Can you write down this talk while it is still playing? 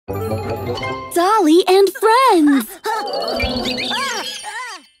Dolly and Friends!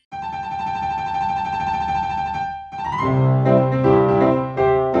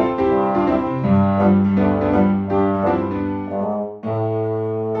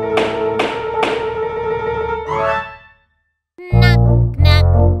 Knock, knock,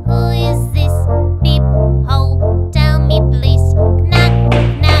 who is this? Beep, ho, tell me please. Knock,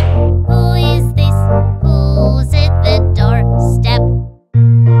 knock, who is this? Who's at the doorstep?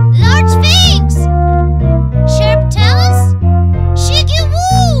 Large Sphinx! Sharp talons? Shaggy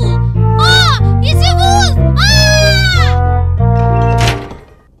wool! Ah! It's a wolf!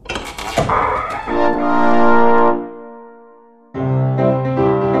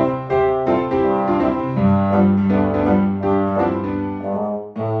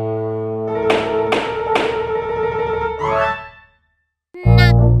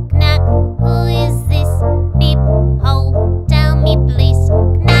 Knock, knock, who is this? Beep, ho, tell me please.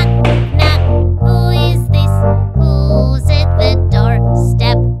 Knock, knock, who is this? Who's at the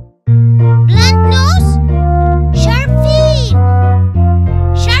doorstep? Blunt nose? Sharp feet?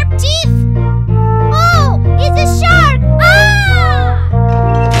 Sharp teeth? Oh, it's a shark!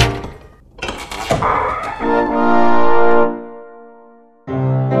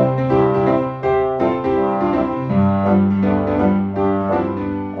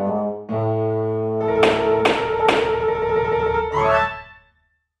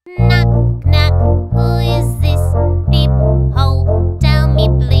 Knock, knock, who is this? Beep, ho, tell me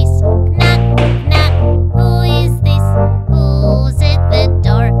please. Knock, knock, who is this? Who's at the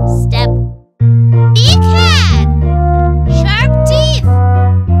doorstep? Big head! Sharp teeth!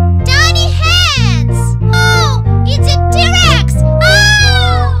 Tiny hands! Oh, it's a T-Rex!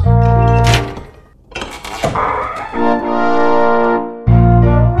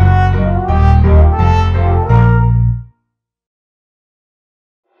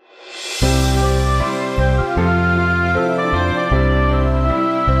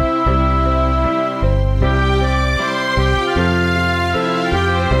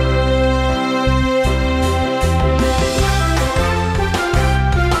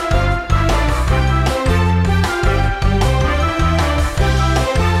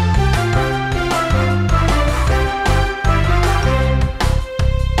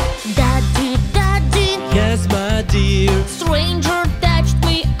 Daddy, daddy, Yes, my dear. stranger touched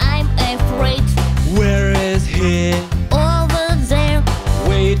me, I'm afraid. Where is he? Over there,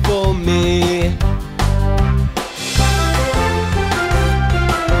 Wait for me.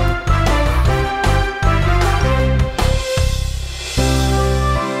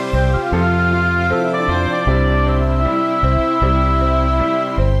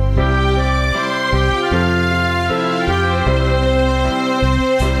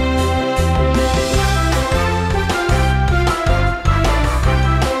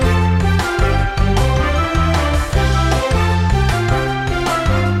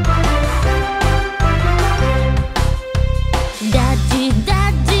 daddy,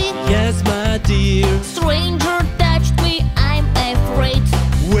 daddy, Yes, my dear. stranger touched me, I'm afraid.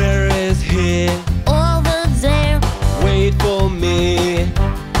 Where is he? Over there, Wait for me.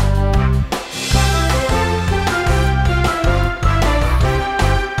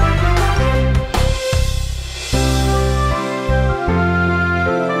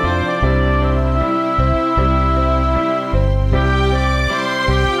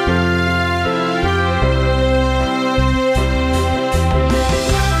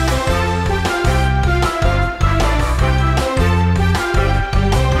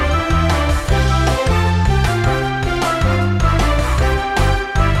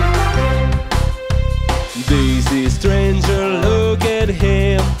 This is stranger, look at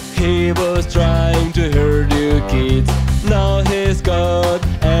him. He was trying to hurt you kids. Now he's caught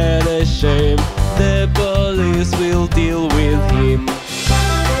and ashamed. The police will deal with him.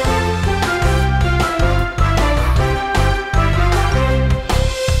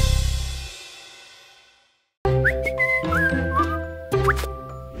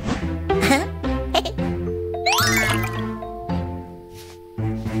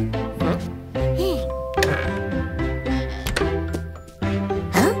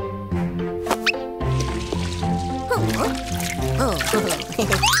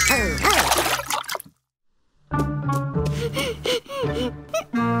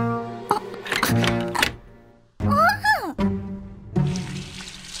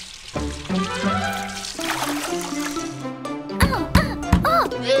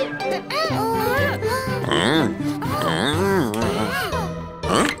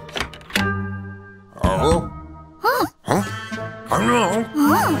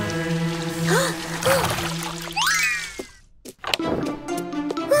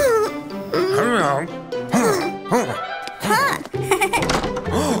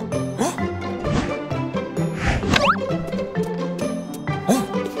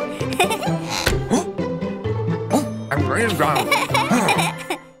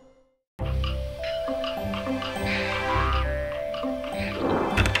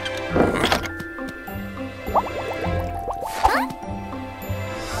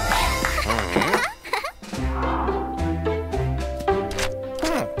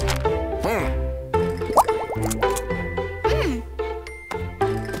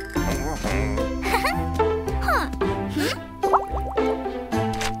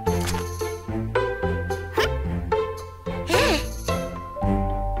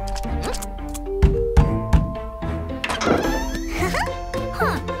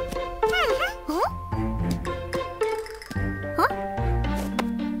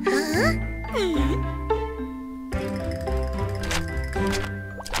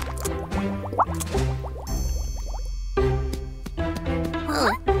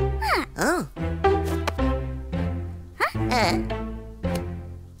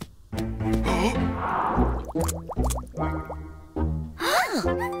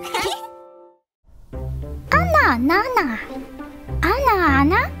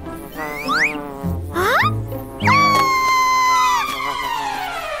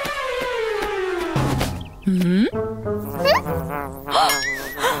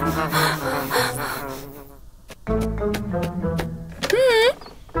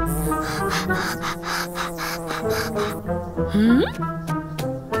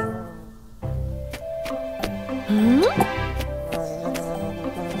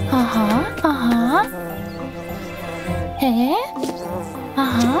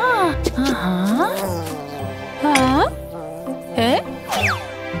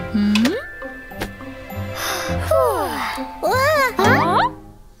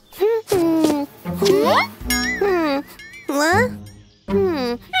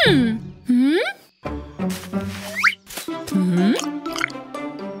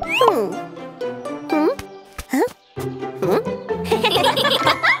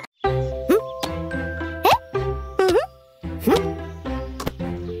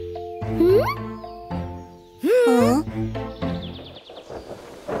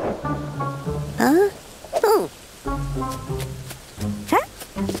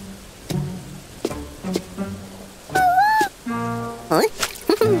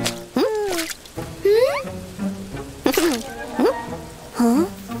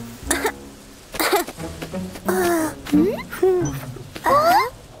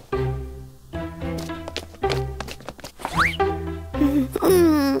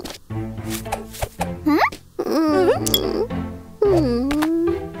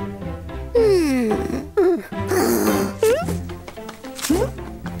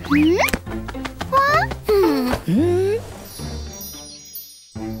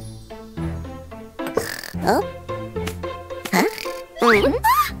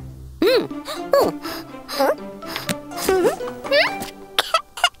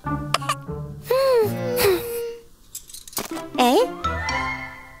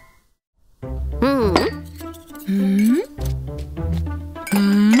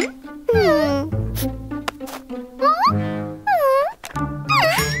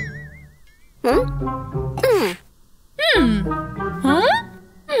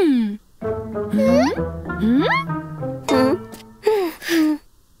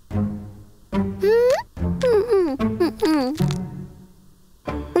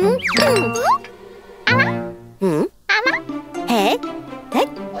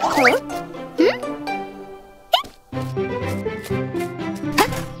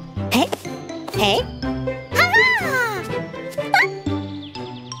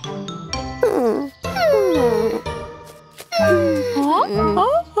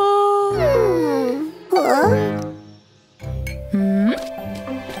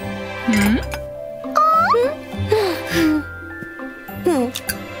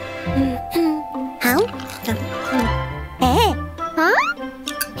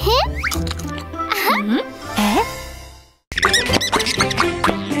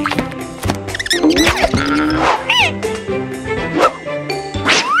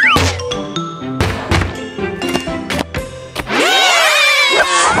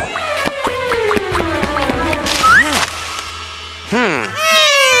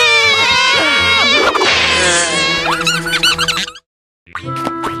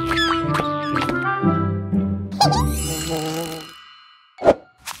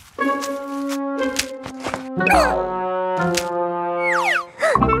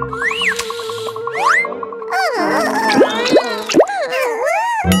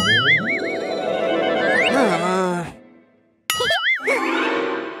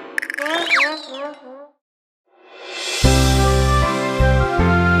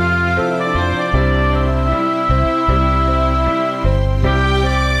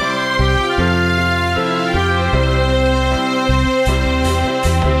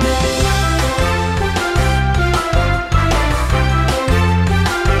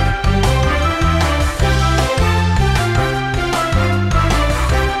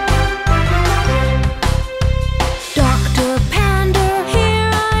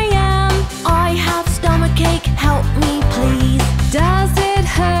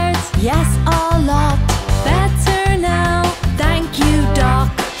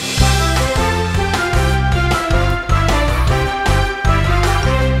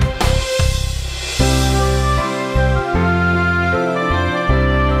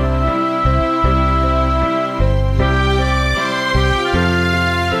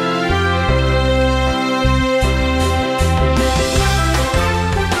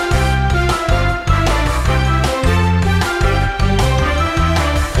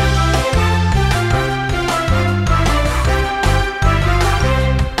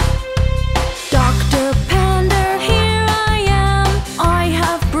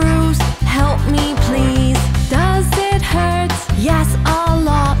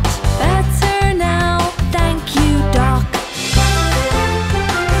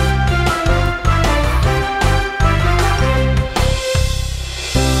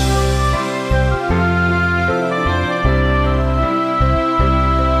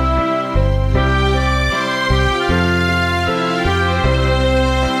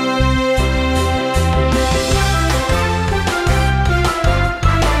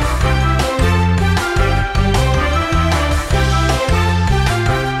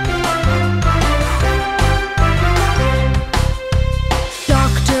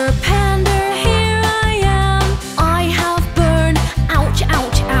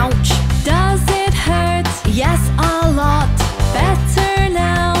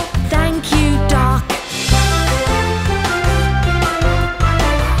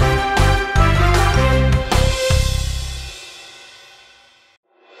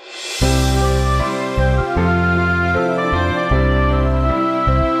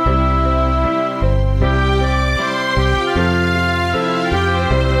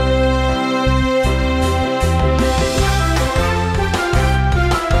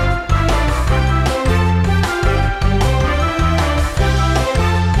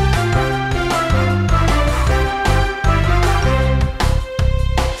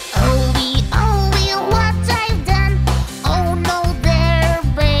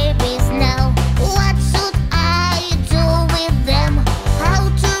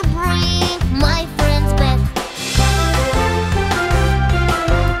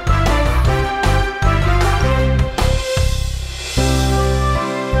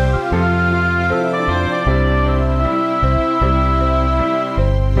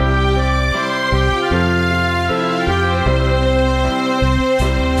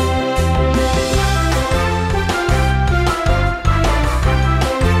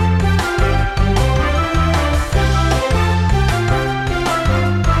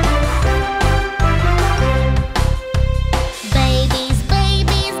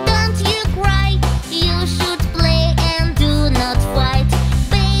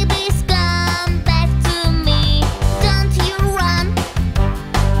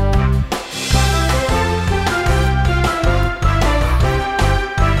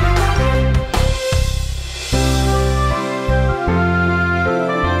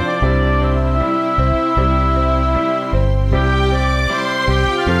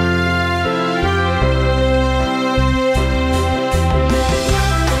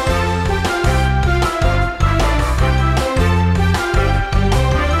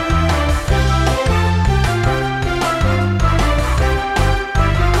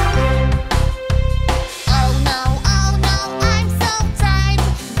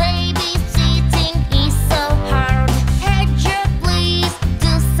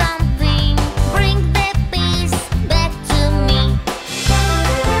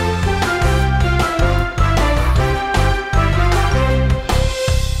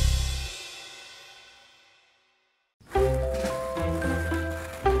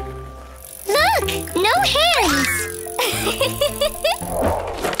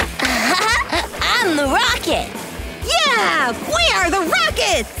 are the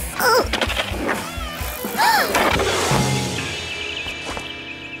rockets!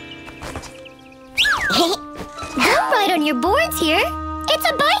 Don't ride on your boards here. It's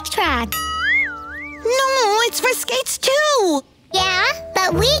a bike track. No, it's for skates too. Yeah,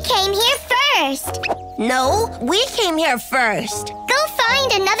 but we came here first. No, we came here first. Go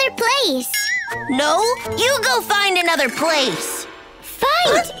find another place. No, you go find another place.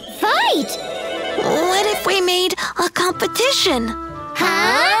 Fight! Fight! What if we made a competition?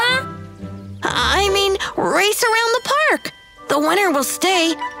 Huh? I mean, race around the park. The winner will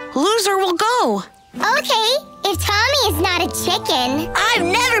stay, loser will go. Okay, if Tommy is not a chicken. I've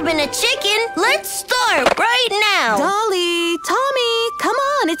never been a chicken. Let's start right now. Dolly, Tommy, come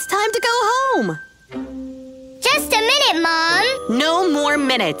on, it's time to go home. Just a minute, Mom. No more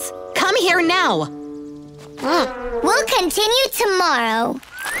minutes. Come here now. We'll continue tomorrow.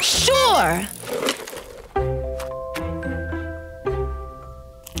 Sure.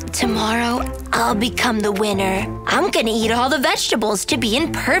 Tomorrow, I'll become the winner. I'm gonna eat all the vegetables to be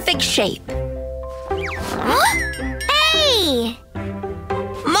in perfect shape. Hey!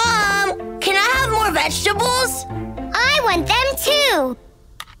 Mom, can I have more vegetables? I want them too.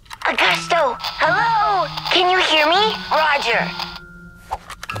 Augusto, hello? Can you hear me? Roger.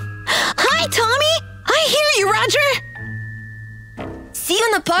 Hi, Tommy. I hear you, Roger. See you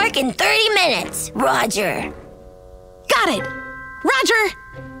in the park in 30 minutes. Roger. Got it. Roger.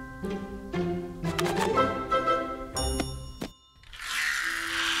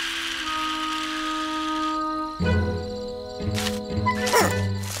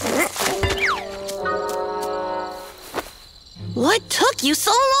 What took you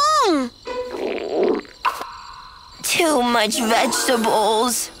so long? Too much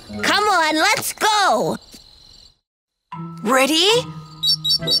vegetables. Come on, let's go. Ready?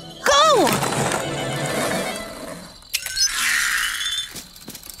 Go!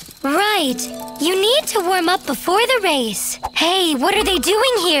 Right. You need to warm up before the race. Hey, what are they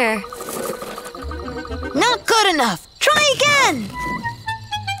doing here? Not good enough. Try again.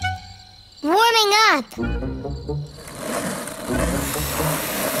 Warming up.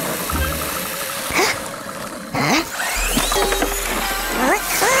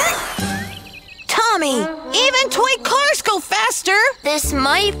 Tommy, even toy cars go faster. This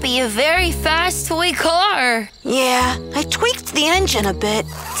might be a very fast toy car. Yeah, I tweaked the engine a bit.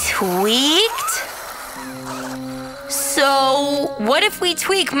 Tweaked? So, what if we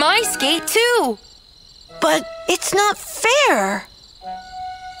tweak my skate too? But it's not fair.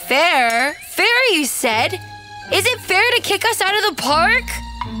 Fair? Fair, you said? Is it fair to kick us out of the park?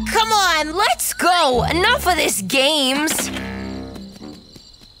 Come on, let's go. Enough of this games.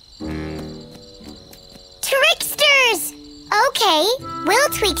 Tricksters! Okay, we'll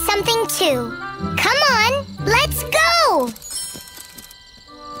tweak something too. Come on, let's go!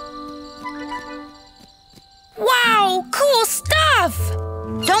 Wow, cool stuff!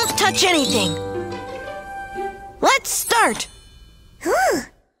 Don't touch anything. Let's start. Oh,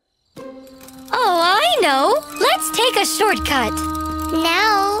 I know. Let's take a shortcut.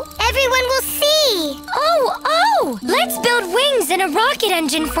 Now, everyone will see. Oh! Let's build wings and a rocket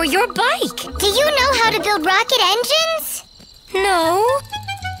engine for your bike. Do you know how to build rocket engines? No.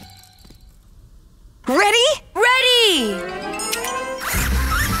 Ready? Ready!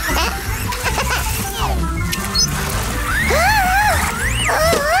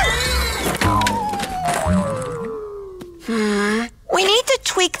 We need to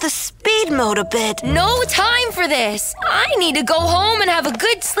tweak the speed mode a bit. No time for this. I need to go home and have a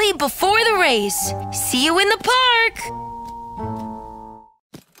good sleep before the race. See you in the park.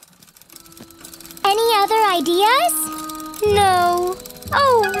 Any other ideas? No.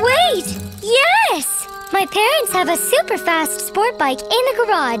 Oh, wait! Yes! My parents have a super fast sport bike in the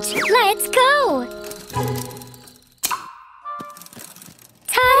garage. Let's go!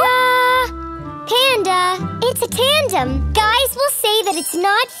 Ta-da! Panda, it's a tandem. Guys will say that it's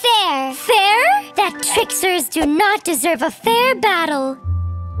not fair. Fair? That tricksters do not deserve a fair battle.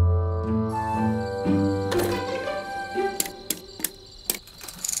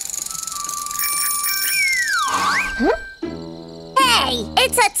 Hey,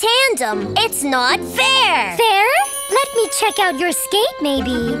 it's a tandem. It's not fair. Fair? Let me check out your skate,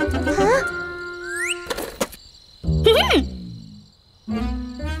 maybe.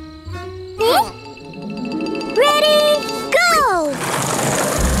 Huh? Ready, go!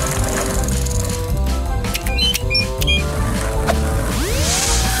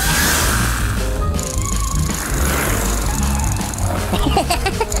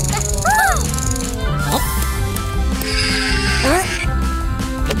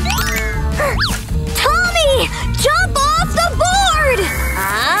 Tommy, jump off the board!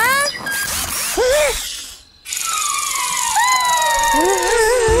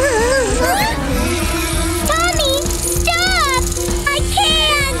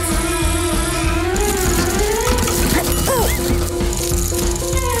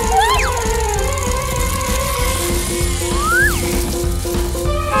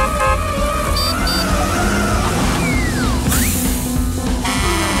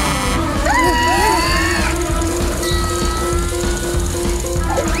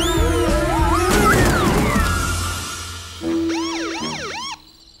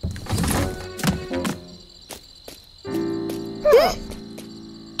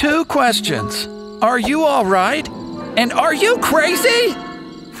 questions. Are you all right? And are you crazy?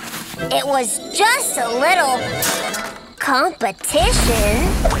 It was just a little competition.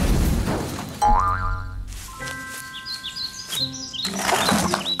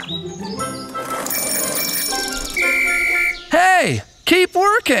 Hey, keep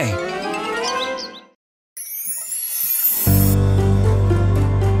working.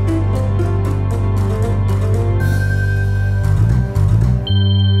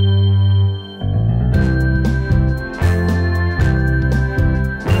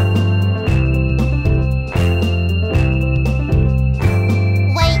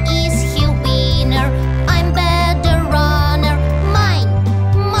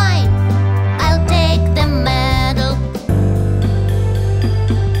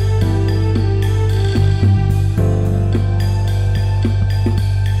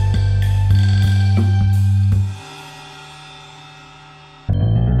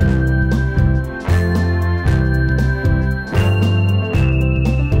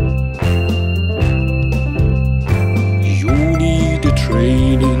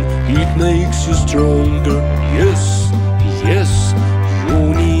 Makes you stronger. Yes, yes,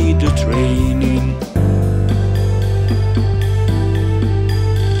 you need the training.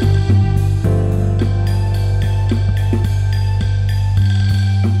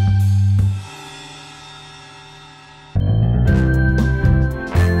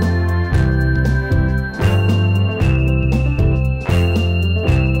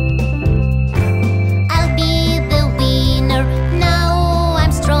 I'll be the winner. Now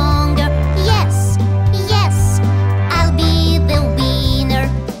I'm stronger. Yes, yes, I'll be the winner.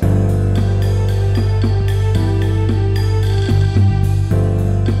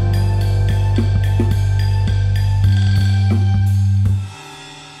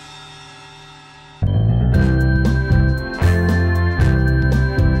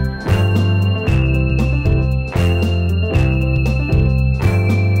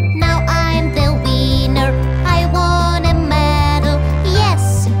 Now I'm the winner. I won a medal.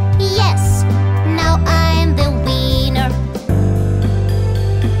 Yes, yes, now I'm the winner.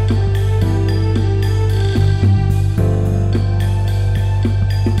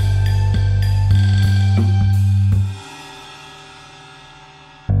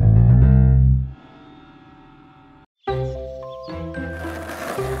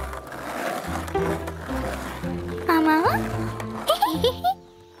 Mama?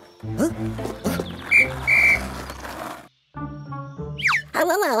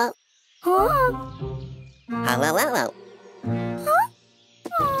 Hello, hello. Oh. Hello, hello.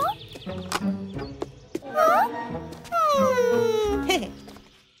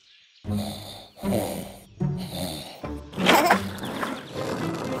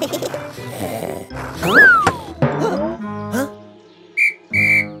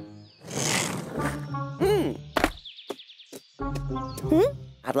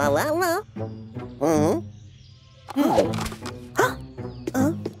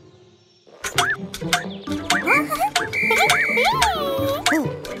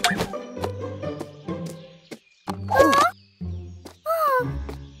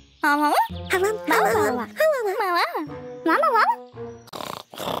 Hello, hello. Mama? Hello, hello. Mama?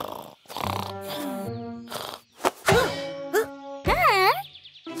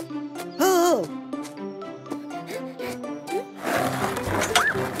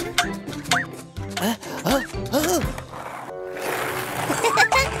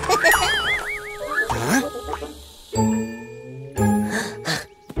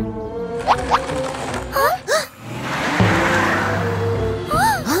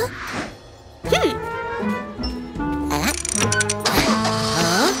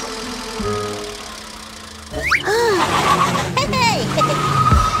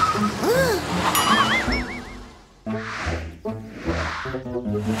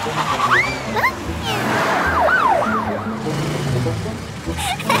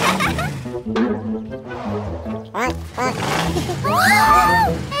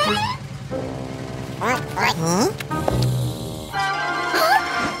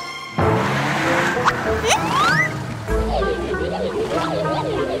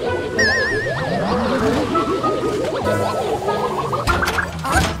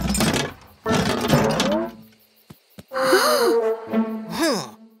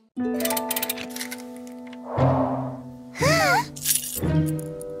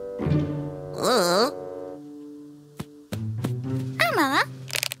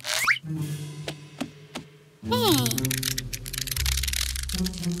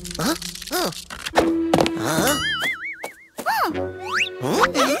 Huh? Oh. Mama?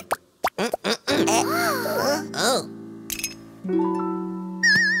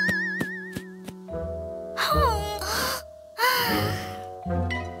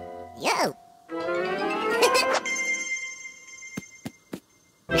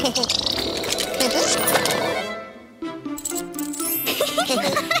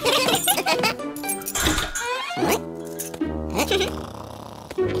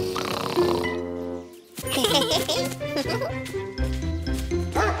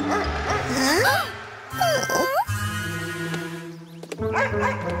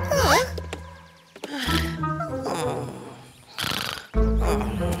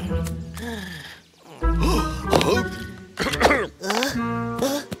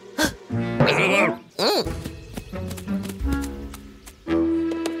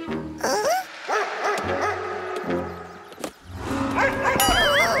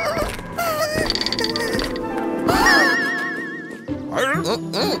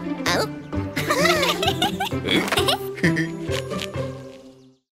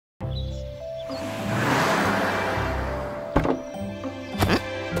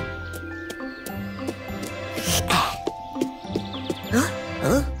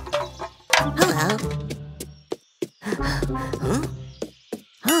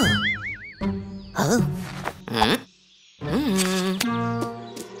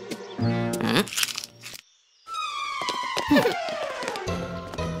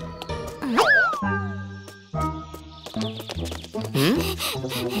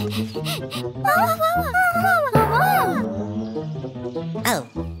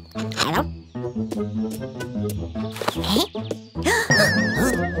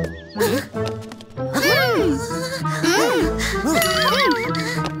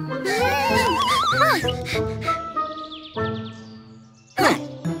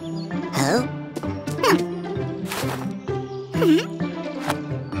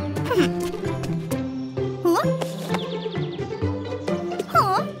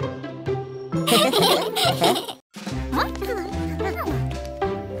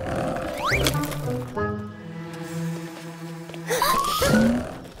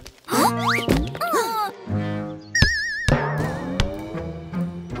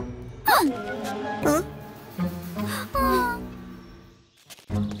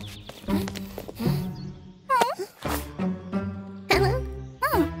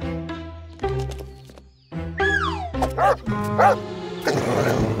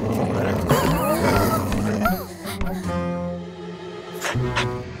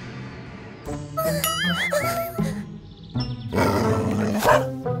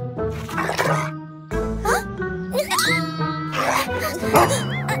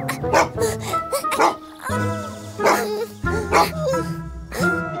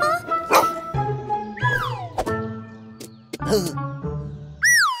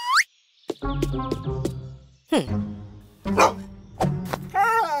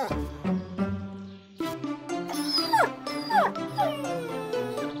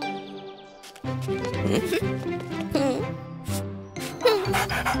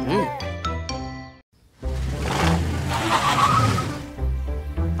 Hmm.